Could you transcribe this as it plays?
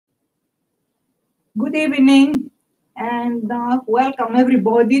Good evening and welcome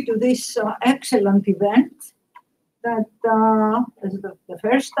everybody to this excellent event that is the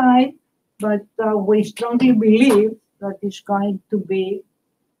first time, but we strongly believe that it's going to be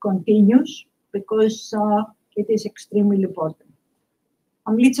continuous because it is extremely important.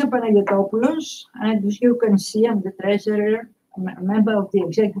 I'm Litsa Panayotopoulos, and as you can see, I'm the treasurer, a member of the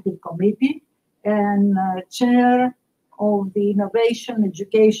executive committee, and chair of the Innovation,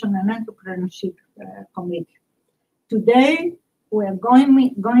 Education and Entrepreneurship Committee. Today, we are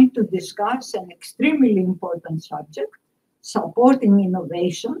going to discuss an extremely important subject, supporting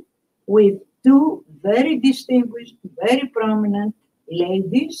innovation, with two very distinguished, very prominent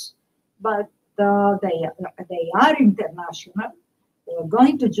ladies, but they are international. They are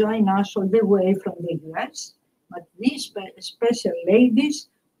going to join us all the way from the US, but these special ladies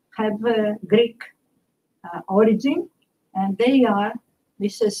have Greek origin, and they are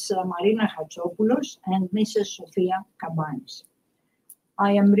Mrs. Marina Hatsopoulos and Mrs. Sophia Kambanis.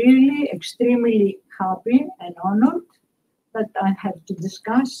 I am really extremely happy and honored that I have to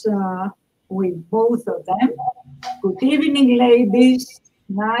discuss with both of them. Good evening, ladies.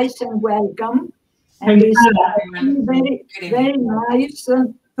 Nice and welcome. And it's very, very nice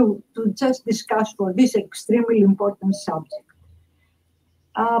to just discuss for this extremely important subject.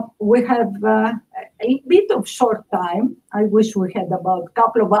 We have a bit of short time. I wish we had about a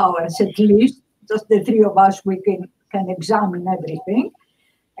couple of hours at least. Just the three of us, we can examine everything.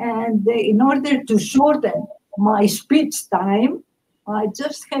 And in order to shorten my speech time, I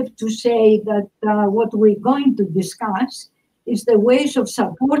just have to say that what we're going to discuss is the ways of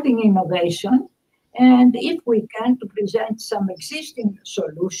supporting innovation, and if we can, to present some existing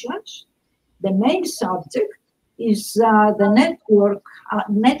solutions. The main subject is the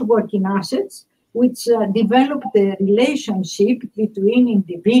networking assets, which develop the relationship between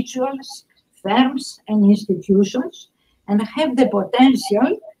individuals, firms, and institutions, and have the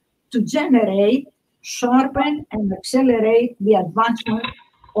potential to generate, sharpen, and accelerate the advancement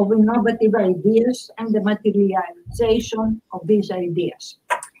of innovative ideas and the materialization of these ideas.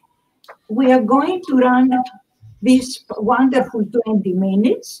 We are going to run this wonderful 20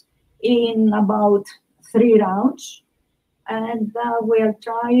 minutes in about 3 rounds, and we'll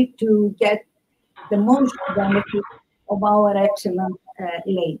try to get the most benefit of our excellent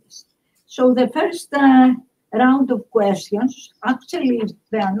ladies. So the first round of questions, actually,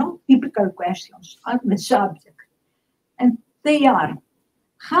 they are not typical questions on the subject, and they are: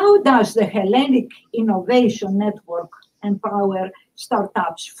 how does the Hellenic Innovation Network empower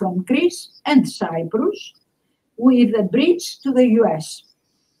startups from Greece and Cyprus with a bridge to the US?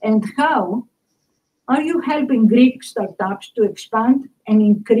 And how are you helping Greek startups to expand and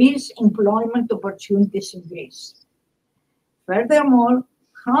increase employment opportunities in Greece? Furthermore,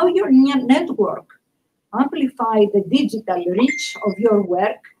 how your network amplify the digital reach of your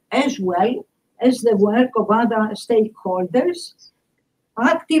work as well as the work of other stakeholders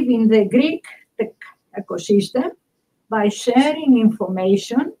active in the Greek tech ecosystem by sharing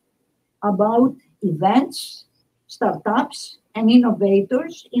information about events, startups, and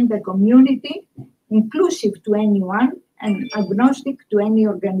innovators in the community, inclusive to anyone and agnostic to any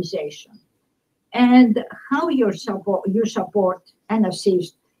organization, and how you support and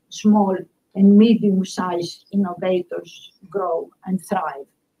assist small and medium-sized innovators grow and thrive.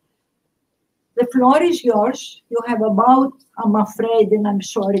 The floor is yours. You have about, I'm afraid, and I'm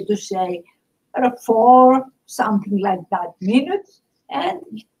sorry to say, 4, something like that, minutes. And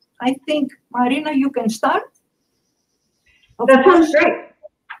I think, Marina, you can start. That sounds great.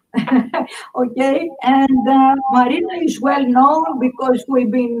 Okay, and Marina is well known because we've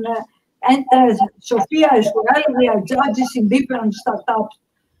been, and Sophia as well, we are judges in different startups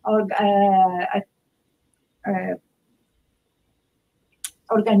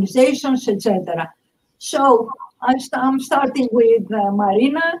organizations, etc. So I'm starting with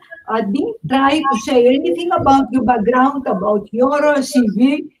Marina. I didn't try to say anything about your background, about your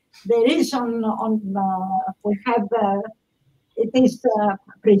CV. There is we have, it is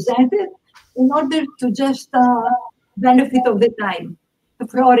presented in order to just benefit of the time. The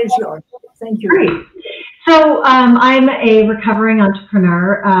floor is yours. Thank you. Great. So I'm a recovering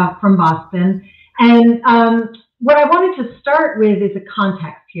entrepreneur from Boston. And what I wanted to start with is a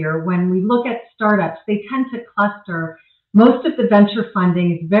context here. When we look at startups, they tend to cluster. Most of the venture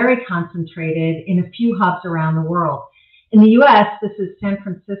funding is very concentrated in a few hubs around the world. In the US, this is San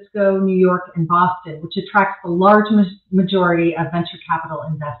Francisco, New York, and Boston, which attracts the large majority of venture capital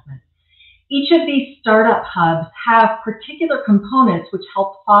investment. Each of these startup hubs have particular components which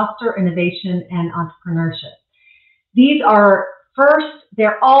help foster innovation and entrepreneurship. These are First,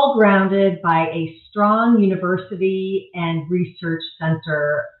 they're all grounded by a strong university and research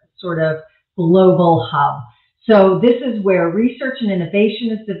center sort of global hub. So this is where research and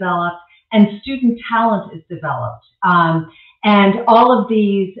innovation is developed and student talent is developed. And all of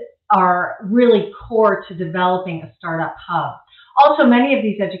these are really core to developing a startup hub. Also, many of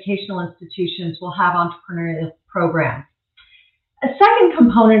these educational institutions will have entrepreneurial programs. A second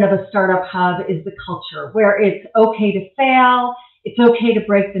component of a startup hub is the culture, where it's okay to fail, it's okay to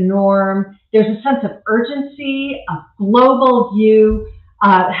break the norm. There's a sense of urgency, a global view,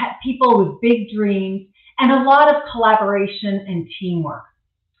 people with big dreams, and a lot of collaboration and teamwork.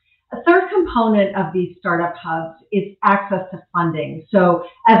 A third component of these startup hubs is access to funding. So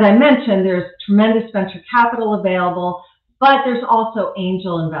as I mentioned, there's tremendous venture capital available, but there's also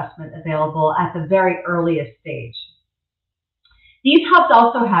angel investment available at the very earliest stage. These hubs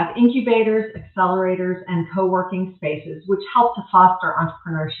also have incubators, accelerators, and co-working spaces, which help to foster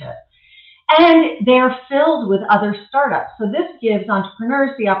entrepreneurship. And they're filled with other startups. So this gives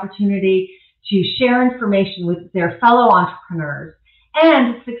entrepreneurs the opportunity to share information with their fellow entrepreneurs.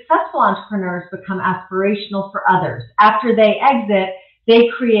 And successful entrepreneurs become aspirational for others. After they exit, they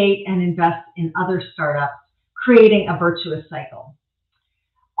create and invest in other startups, creating a virtuous cycle.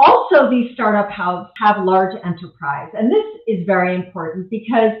 Also, these startup hubs have large enterprise, and this is very important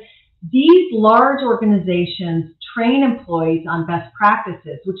because these large organizations train employees on best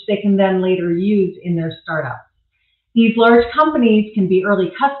practices, which they can then later use in their startups. These large companies can be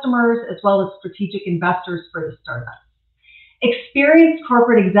early customers as well as strategic investors for the startups. Experienced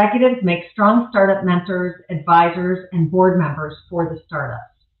corporate executives make strong startup mentors, advisors, and board members for the startups.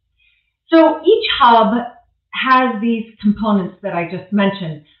 So each hub has these components that I just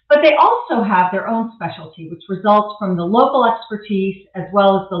mentioned, but they also have their own specialty, which results from the local expertise as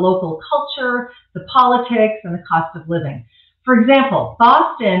well as the local culture, the politics, and the cost of living. For example,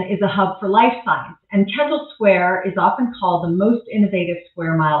 Boston is a hub for life science, and Kendall Square is often called the most innovative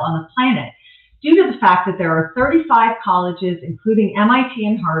square mile on the planet, due to the fact that there are 35 colleges, including MIT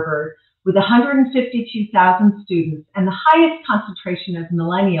and Harvard, with 152,000 students and the highest concentration of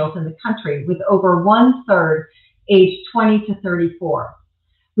millennials in the country, with over 1/3 aged 20 to 34.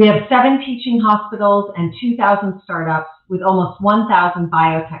 We have 7 teaching hospitals and 2,000 startups, with almost 1,000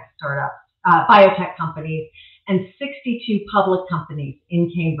 biotech companies, and 62 public companies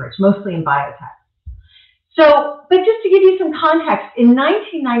in Cambridge, mostly in biotech. So, but just to give you some context, in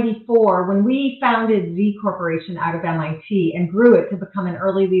 1994, when we founded Z Corporation out of MIT and grew it to become an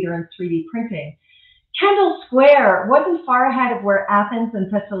early leader in 3D printing, Kendall Square wasn't far ahead of where Athens and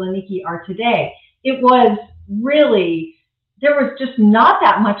Thessaloniki are today. It was really, there was just not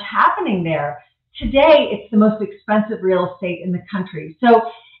that much happening there. Today, it's the most expensive real estate in the country. So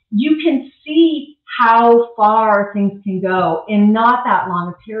you can see how far things can go in not that long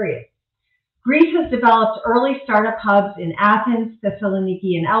a period. Greece has developed early startup hubs in Athens,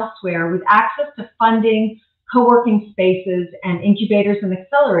 Thessaloniki, and elsewhere with access to funding, co-working spaces, and incubators and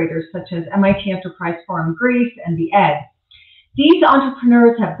accelerators such as MIT Enterprise Forum Greece and the ED. These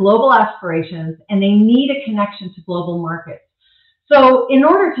entrepreneurs have global aspirations and they need a connection to global markets. So in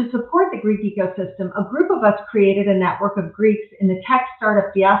order to support the Greek ecosystem, a group of us created a network of Greeks in the tech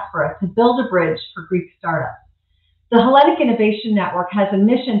startup diaspora to build a bridge for Greek startups. The Hellenic Innovation Network has a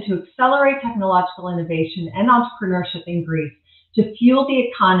mission to accelerate technological innovation and entrepreneurship in Greece to fuel the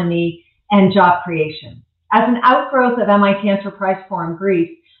economy and job creation. As an outgrowth of MIT Enterprise Forum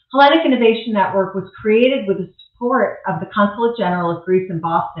Greece, Hellenic Innovation Network was created with the support of the Consulate General of Greece in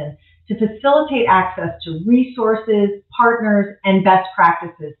Boston to facilitate access to resources, partners, and best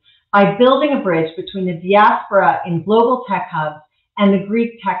practices by building a bridge between the diaspora in global tech hubs and the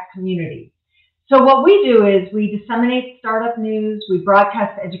Greek tech community. So what we do is we disseminate startup news, we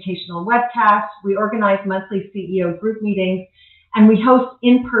broadcast educational webcasts, we organize monthly CEO group meetings, and we host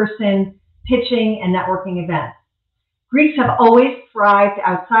in-person pitching and networking events. Greeks have always thrived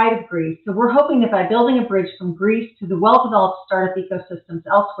outside of Greece, so we're hoping that by building a bridge from Greece to the well-developed startup ecosystems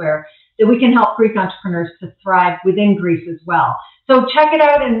elsewhere, that we can help Greek entrepreneurs to thrive within Greece as well. So check it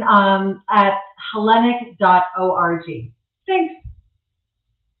out at hellenic.org. Thanks.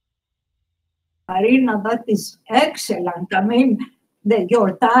 Marina, that is excellent. I mean,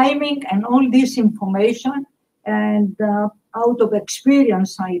 your timing and all this information, and out of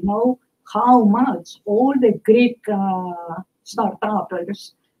experience, I know how much all the Greek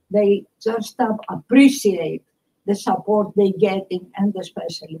startups, they just appreciate the support they're getting, and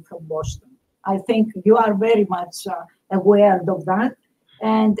especially from Boston. I think you are very much aware of that.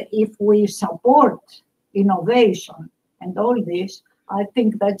 And if we support innovation and all this, I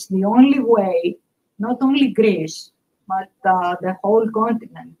think that's the only way, not only Greece, but the whole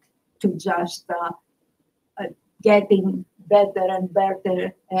continent to just getting better and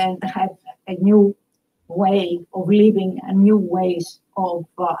better and have a new way of living and new ways of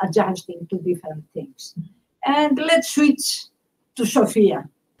adjusting to different things. And let's switch to Sophia.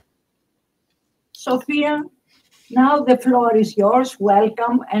 Sophia, now the floor is yours.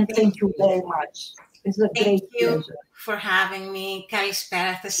 Welcome and thank you very much. It's a great pleasure. Thank you for having me.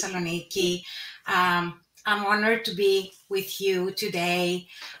 Kalispera, Thessaloniki. I'm honored to be with you today.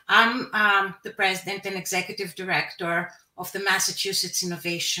 I'm the President and Executive Director of the Massachusetts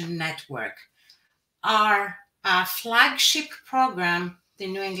Innovation Network. Our flagship program, the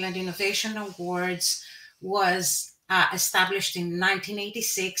New England Innovation Awards, was established in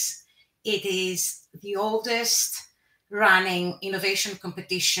 1986. It is the oldest running innovation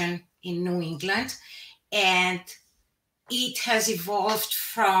competition in New England, and it has evolved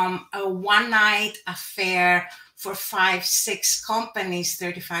from a one-night affair for 5-6 companies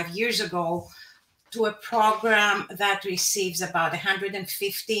 35 years ago to a program that receives about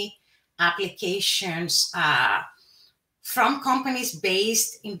 150 applications from companies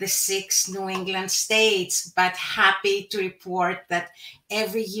based in the 6 New England states, but happy to report that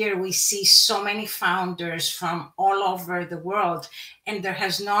every year we see so many founders from all over the world, and there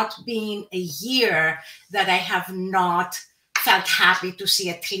has not been a year that I have not felt happy to see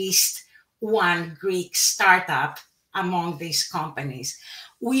at least one Greek startup among these companies.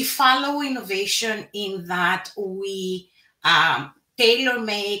 We follow innovation in that we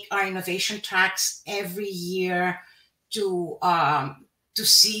tailor-make our innovation tracks every year to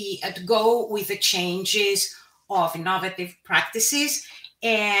go with the changes of innovative practices.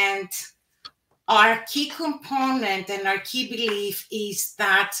 And our key component and our key belief is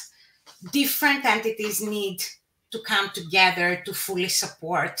that different entities need to come together to fully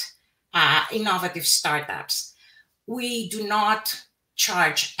support innovative startups. We do not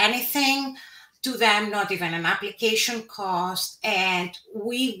charge anything to them, not even an application cost, and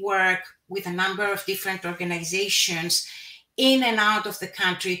we work with a number of different organizations in and out of the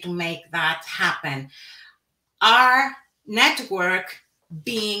country to make that happen. Our network,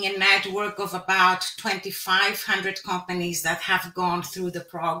 being a network of about 2,500 companies that have gone through the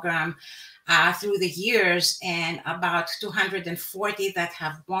program through the years, and about 240 that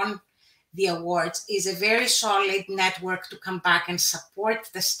have won the awards, is a very solid network to come back and support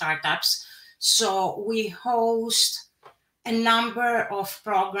the startups. So we host a number of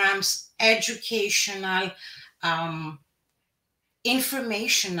programs, educational,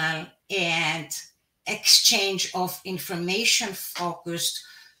 informational, and exchange of information focused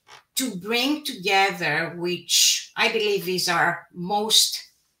to bring together, which I believe is our most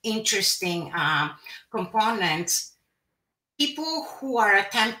interesting components, people who are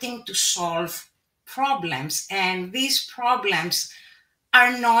attempting to solve problems. And these problems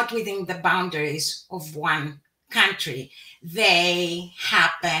are not within the boundaries of one country. They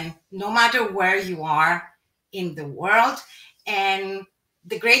happen no matter where you are in the world. And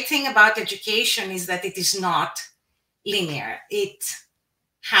the great thing about education is that it is not linear. It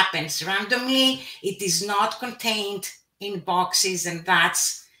happens randomly. It is not contained in boxes, and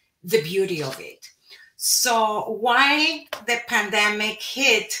that's the beauty of it. So while the pandemic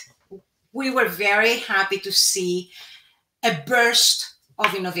hit, we were very happy to see a burst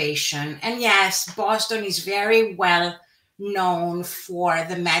of innovation. And yes, Boston is very well known for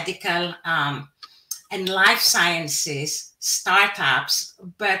the medical and life sciences startups.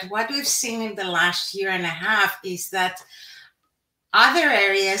 But what we've seen in the last year and a half is that other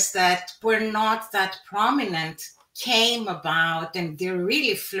areas that were not that prominent came about, and they're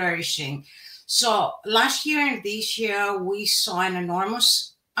really flourishing. So last year and this year, we saw an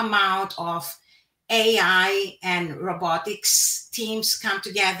enormous amount of AI and robotics teams come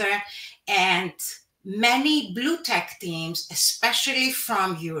together, and many blue tech teams, especially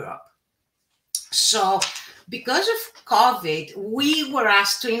from Europe. So because of COVID, we were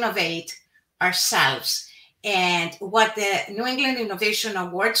asked to innovate ourselves. And what the New England Innovation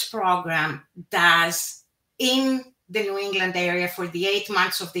Awards program does in the New England area for the 8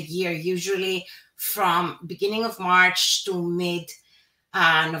 months of the year, usually from beginning of March to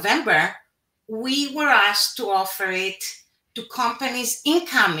mid-November, we were asked to offer it to companies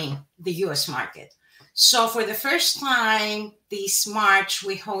incoming the US market. So for the first time this March,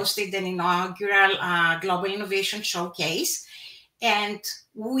 we hosted an inaugural Global Innovation Showcase, and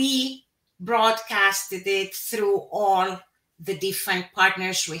we broadcasted it through all the different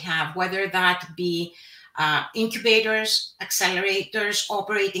partners we have, whether that be incubators, accelerators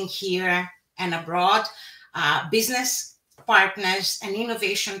operating here and abroad, business partners and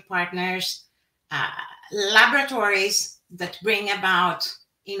innovation partners, laboratories that bring about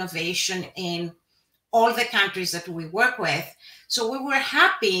innovation in all the countries that we work with. So we were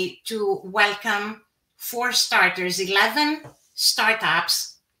happy to welcome, for starters, 11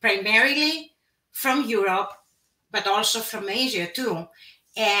 startups, primarily from Europe, but also from Asia too,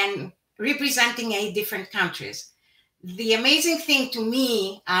 and representing 8 different countries. The amazing thing to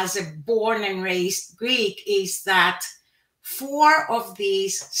me as a born and raised Greek is that 4 of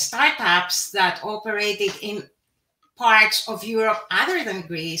these startups that operated in parts of Europe other than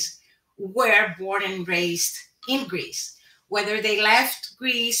Greece were born and raised in Greece. Whether they left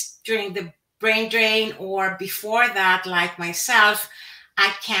Greece during the brain drain or before that, like myself,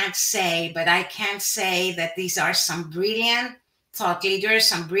 I can't say, but I can say that these are some brilliant thought leaders,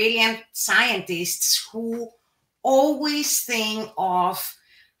 some brilliant scientists who always think of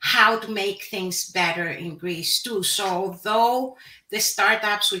how to make things better in Greece too. So though the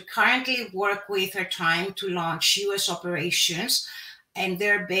startups we currently work with are trying to launch US operations, and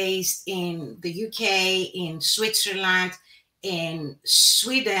they're based in the UK, in Switzerland, in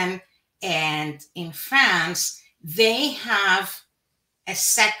Sweden, and in France, they have a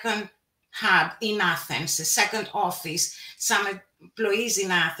second hub in Athens, a second office, some employees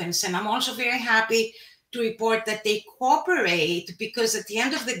in Athens. And I'm also very happy to report that they cooperate, because at the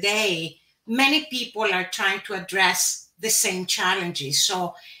end of the day, many people are trying to address the same challenges.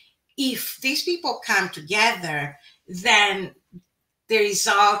 So if these people come together, then the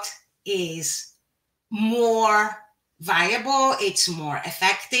result is more viable, it's more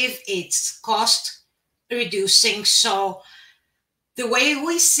effective, it's cost reducing. So the way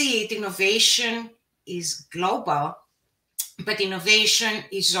we see it, innovation is global, but innovation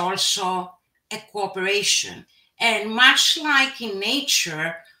is also a cooperation. And much like in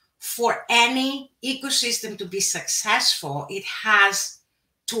nature, for any ecosystem to be successful, it has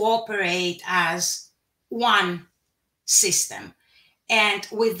to operate as one system. And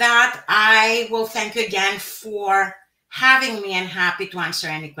with that, I will thank you again for having me, and happy to answer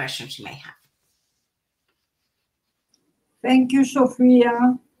any questions you may have. Thank you,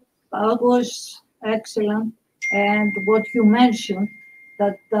 Sophia. That was excellent. And what you mentioned,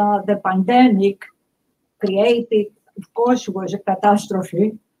 that the pandemic created, of course, was a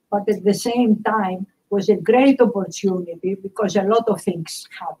catastrophe, but at the same time was a great opportunity because a lot of things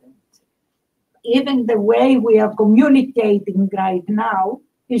happened. Even the way we are communicating right now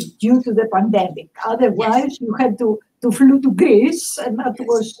is due to the pandemic. Otherwise, you had to fly to Greece, and that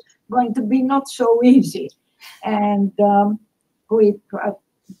was going to be not so easy. And with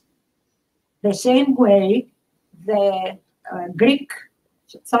the same way, the Greek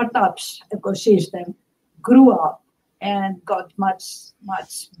startups ecosystem grew up and got much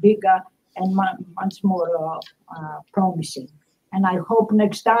bigger and much more promising. And I hope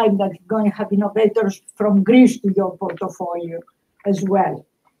next time that you're going to have innovators from Greece to your portfolio as well.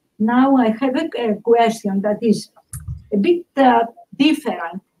 Now I have a question that is a bit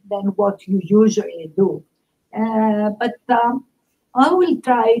different than what you usually do. But I will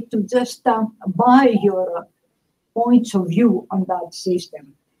try to just buy your points of view on that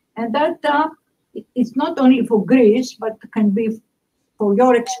system. And that it's not only for Greece, but can be for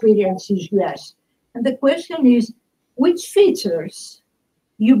your experiences, yes. And the question is, which features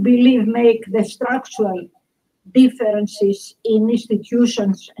you believe make the structural differences in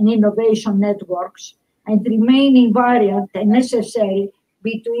institutions and innovation networks and remain invariant and necessary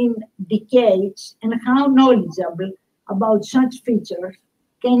between decades, and how knowledgeable about such features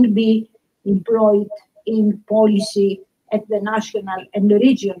can be employed in policy at the national and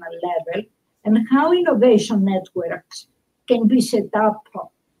regional level, and how innovation networks can be set up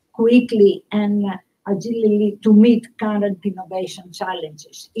quickly and agilely to meet current innovation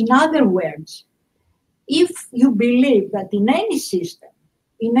challenges. In other words, if you believe that in any system,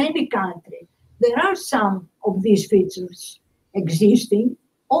 in any country, there are some of these features existing,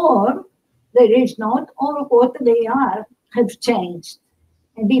 or there is not, or what they are have changed,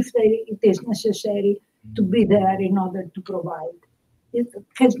 and if it is necessary to be there in order to provide. It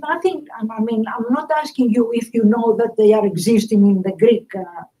has nothing, I mean, I'm not asking you if you know that they are existing in the Greek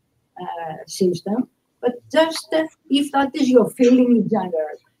system, but just if that is your feeling in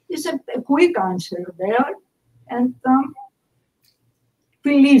general. It's a quick answer there, and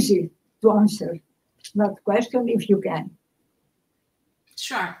feel easy to answer that question if you can.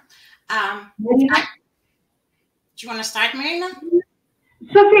 Sure. Do you want to start, Marina?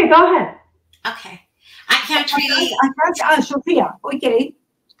 Sophia, go ahead. Okay. I can't really... Sophia, okay.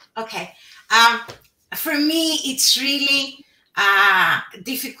 Okay. For me, it's really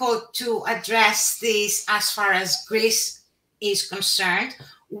difficult to address this as far as Greece is concerned.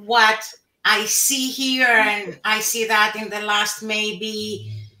 What I see here, and I see that in the last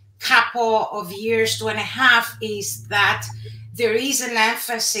maybe couple of years, 2.5, is that there is an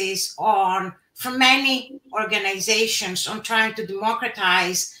emphasis on, for many organizations, on trying to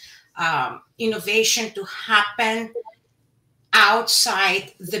democratize innovation to happen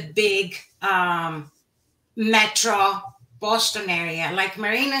outside the big metro Boston area. Like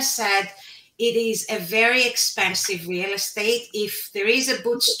Marina said, it is a very expensive real estate. If there is a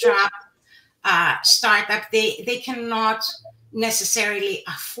bootstrap startup, they cannot necessarily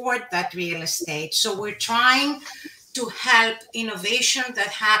afford that real estate. So we're trying to help innovation that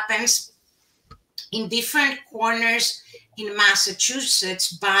happens in different corners in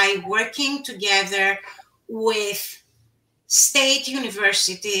Massachusetts by working together with state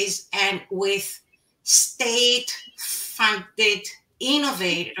universities and with state-funded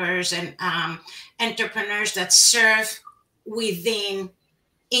innovators and entrepreneurs that serve within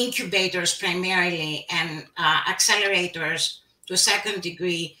incubators primarily and accelerators to a second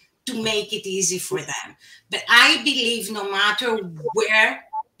degree to make it easy for them. But I believe no matter where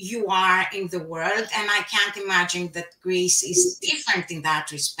you are in the world, and I can't imagine that Greece is different in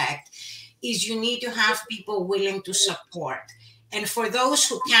that respect, is you need to have people willing to support. And for those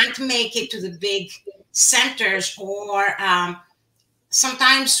who can't make it to the big centers, or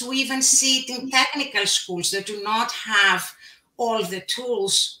sometimes we even see it in technical schools that do not have all the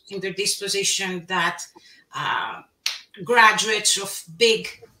tools in their disposition that graduates of big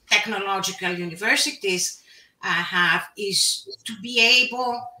technological universities have, is to be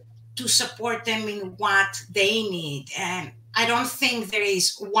able to support them in what they need. And I don't think there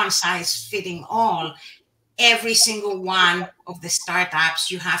is one size fitting all. Every single one of the startups,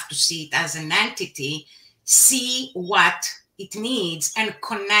 you have to see it as an entity, see what it needs, and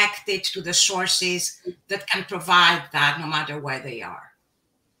connect it to the sources that can provide that no matter where they are.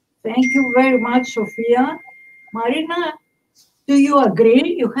 Thank you very much, Sophia. Marina, do you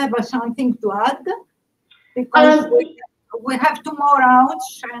agree? You have something to add? Because we have 2 more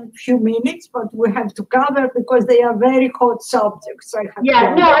rounds and a few minutes, but we have to cover because they are very hot subjects.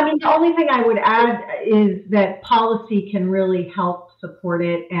 Yeah, no, I mean, the only thing I would add is that policy can really help support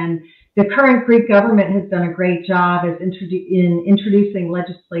it. And the current Greek government has done a great job in introducing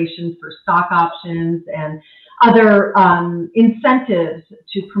legislation for stock options and other incentives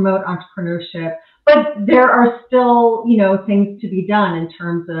to promote entrepreneurship. But there are still, things to be done in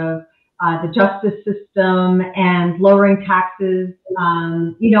terms of the justice system and lowering taxes.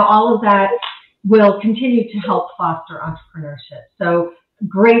 All of that will continue to help foster entrepreneurship. So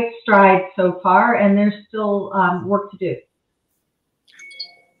great strides so far, and there's still work to do.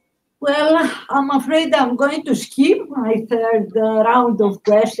 Well, I'm afraid I'm going to skip my third round of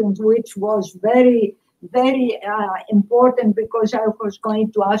questions, which was very, very important, because I was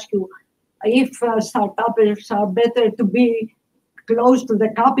going to ask you if startups are better to be close to the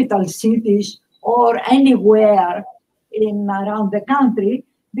capital cities or anywhere around the country,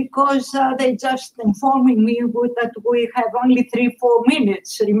 because they just informing me that we have only 3-4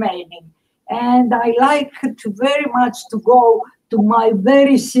 minutes remaining. And I like to very much to go to my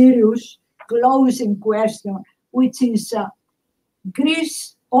very serious closing question, which is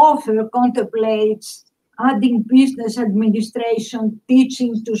Greece offer contemplates adding business administration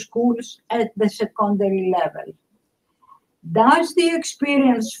teaching to schools at the secondary level. Does the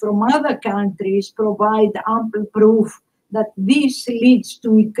experience from other countries provide ample proof that this leads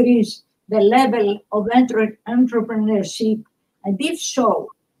to increase the level of entrepreneurship? And if so,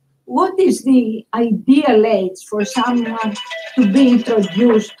 what is the ideal age for someone to be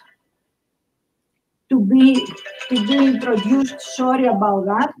introduced? Sorry about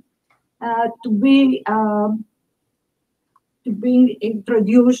that. To be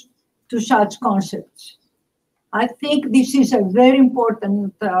introduced to such concepts. I think this is a very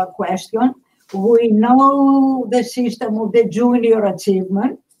important question. We know the system of the junior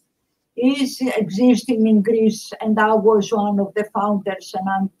achievement is existing in Greece, and I was one of the founders, and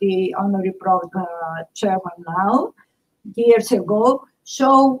I'm the honorary chairman now, years ago.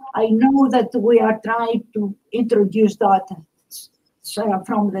 So I know that we are trying to introduce that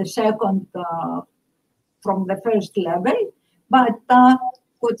from the first level. But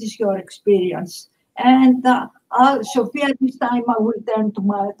what is your experience? And Sophia, this time I will turn to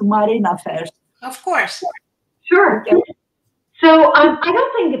Marina first. Of course. Sure. Okay. So I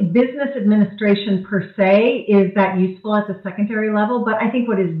don't think business administration per se is that useful at the secondary level, but I think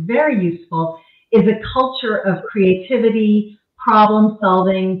what is very useful is a culture of creativity, problem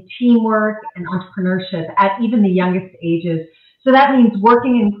solving, teamwork, and entrepreneurship at even the youngest ages. So that means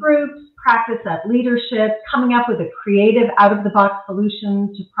working in groups, practice at leadership, coming up with a creative out-of-the-box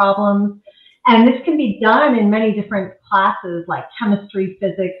solution to problems, And this can be done in many different classes like chemistry,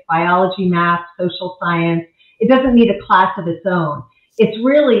 physics, biology, math, social science. It doesn't need a class of its own. It's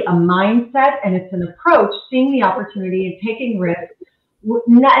really a mindset and it's an approach, seeing the opportunity and taking risks,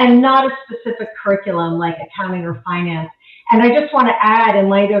 and not a specific curriculum like accounting or finance. And I just want to add, in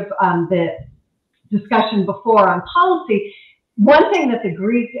light of the discussion before on policy, one thing that the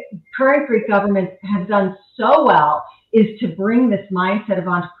current Greek government has done so well is to bring this mindset of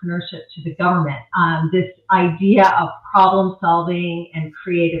entrepreneurship to the government, this idea of problem solving and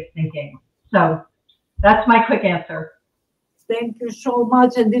creative thinking. So that's my quick answer. Thank you so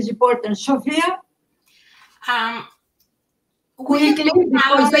much, and this is important. Sophia? Quickly,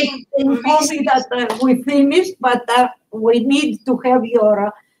 because they informed me that we finished, but we need to have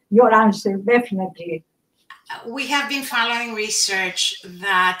your answer, definitely. We have been following research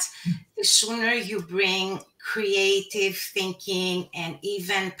that the sooner you bring creative thinking and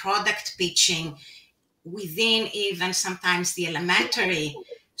even product pitching within even sometimes the elementary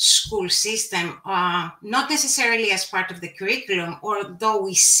school system, not necessarily as part of the curriculum, although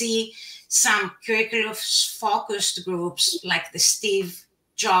we see some curriculum-focused groups like the Steve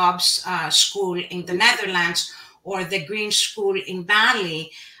Jobs School in the Netherlands or the Green School in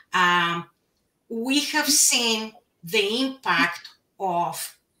Bali, we have seen the impact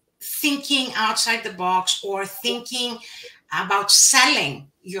of thinking outside the box or thinking about selling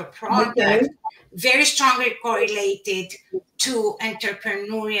your product very strongly correlated to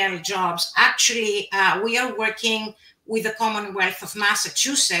entrepreneurial jobs. Actually, we are working with the Commonwealth of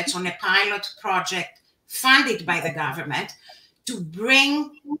Massachusetts on a pilot project funded by the government to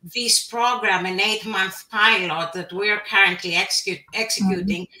bring this program, an 8-month pilot that we are currently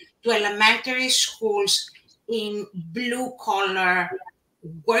executing, to elementary schools in blue-collar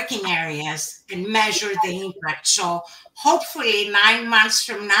working areas and measure the impact. So hopefully 9 months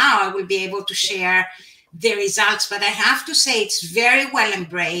from now, I will be able to share the results. But I have to say it's very well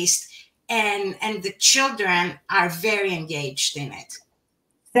embraced, and the children are very engaged in it.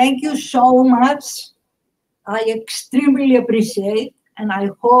 Thank you so much. I extremely appreciate, and I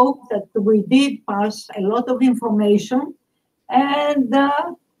hope that we did pass a lot of information. And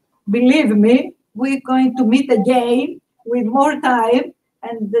believe me, we're going to meet again with more time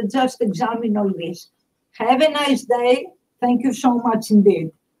and just examine all this. Have a nice day. Thank you so much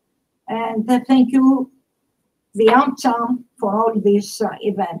indeed. And thank you, the AmCham, for all this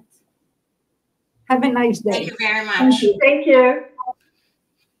event. Have a nice day. Thank you very much. Thank you. Thank you.